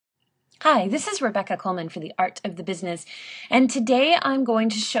Hi, this is Rebecca Coleman for The Art of the Business, and today I'm going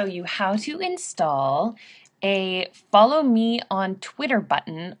to show you how to install a Follow Me on Twitter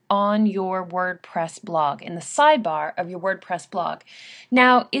button on your WordPress blog, in the sidebar of your WordPress blog.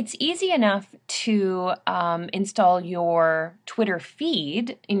 Now, it's easy enough to install your Twitter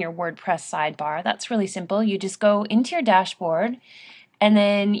feed in your WordPress sidebar. That's really simple. You just go into your dashboard, and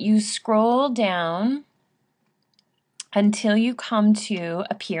then you scroll down until you come to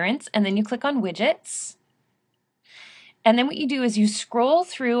Appearance, and then you click on Widgets. And then what you do is you scroll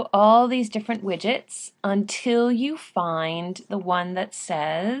through all these different widgets until you find the one that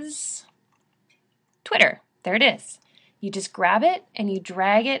says Twitter. There it is. You just grab it and you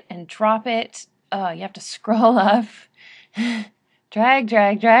drag it and drop it. You have to scroll up. Drag,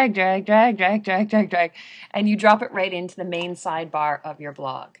 drag, drag, drag, drag, drag, drag, drag, drag. And you drop it right into the main sidebar of your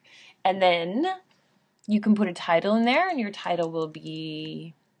blog. And then you can put a title in there, and your title will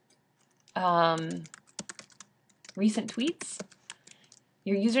be recent tweets,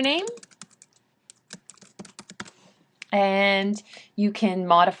 your username, and you can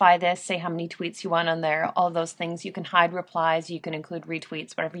modify this, say how many tweets you want on there, all those things. You can hide replies, you can include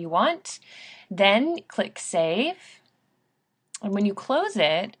retweets, whatever you want. Then click Save, and when you close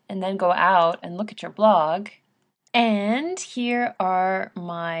it and then go out and look at your blog, and here are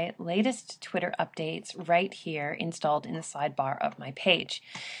my latest Twitter updates right here installed in the sidebar of my page.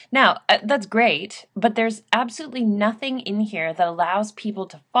 Now, that's great, but there's absolutely nothing in here that allows people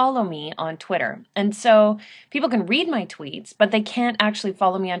to follow me on Twitter. And so people can read my tweets, but they can't actually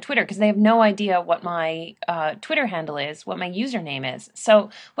follow me on Twitter because they have no idea what my Twitter handle is, what my username is. So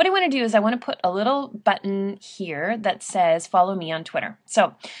what I want to do is I want to put a little button here that says follow me on Twitter.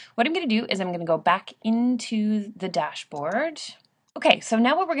 So what I'm going to do is I'm going to go back into the dashboard. Okay, so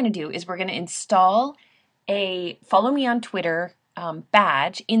now what we're going to do is we're going to install a Follow Me on Twitter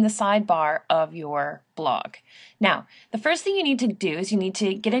badge in the sidebar of your blog. Now, the first thing you need to do is you need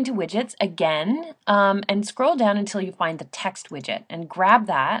to get into widgets again and scroll down until you find the text widget, and grab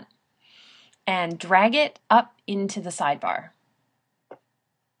that and drag it up into the sidebar.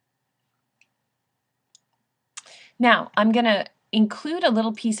 Now, I'm going to include a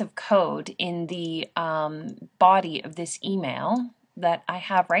little piece of code in the body of this email that I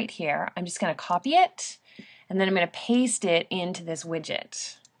have right here. I'm just going to copy it, and then I'm going to paste it into this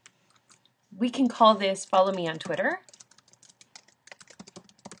widget. We can call this Follow Me on Twitter.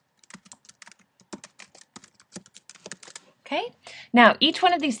 Okay. Now, each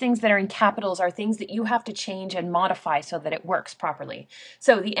one of these things that are in capitals are things that you have to change and modify so that it works properly.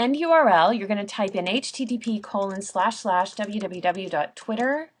 So the end URL, you're going to type in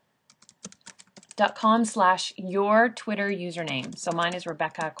http://www.twitter.com/your Twitter username. So mine is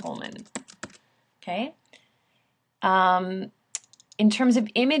Rebecca Coleman. Okay. In terms of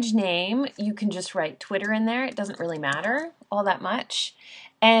image name, you can just write Twitter in there. It doesn't really matter all that much.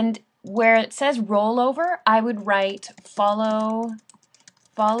 And where it says rollover, I would write follow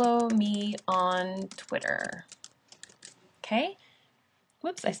me on Twitter. Okay?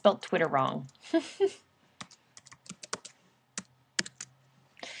 Whoops, I spelled Twitter wrong.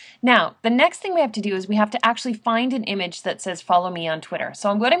 Now, the next thing we have to do is we have to actually find an image that says follow me on Twitter.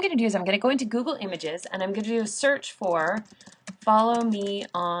 So what I'm going to do is I'm going to go into Google Images, and I'm going to do a search for follow me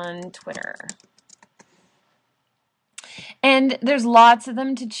on Twitter. And there's lots of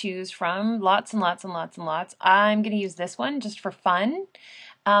them to choose from, lots and lots and lots and lots. I'm going to use this one just for fun.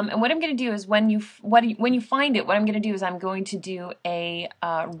 And what I'm going to do is when you find it, what I'm going to do is I'm going to do a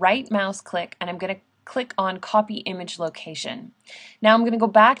right mouse click, and I'm going to click on Copy Image Location. Now I'm going to go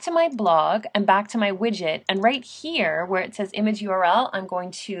back to my blog and back to my widget, and right here where it says Image URL, I'm going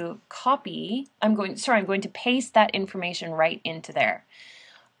to paste that information right into there.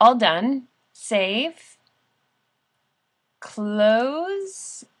 All done. Save.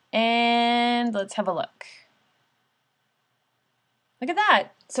 Close, and let's have a look. Look at that.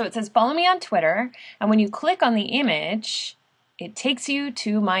 So it says follow me on Twitter, and when you click on the image, it takes you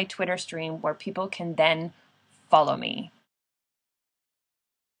to my Twitter stream where people can then follow me.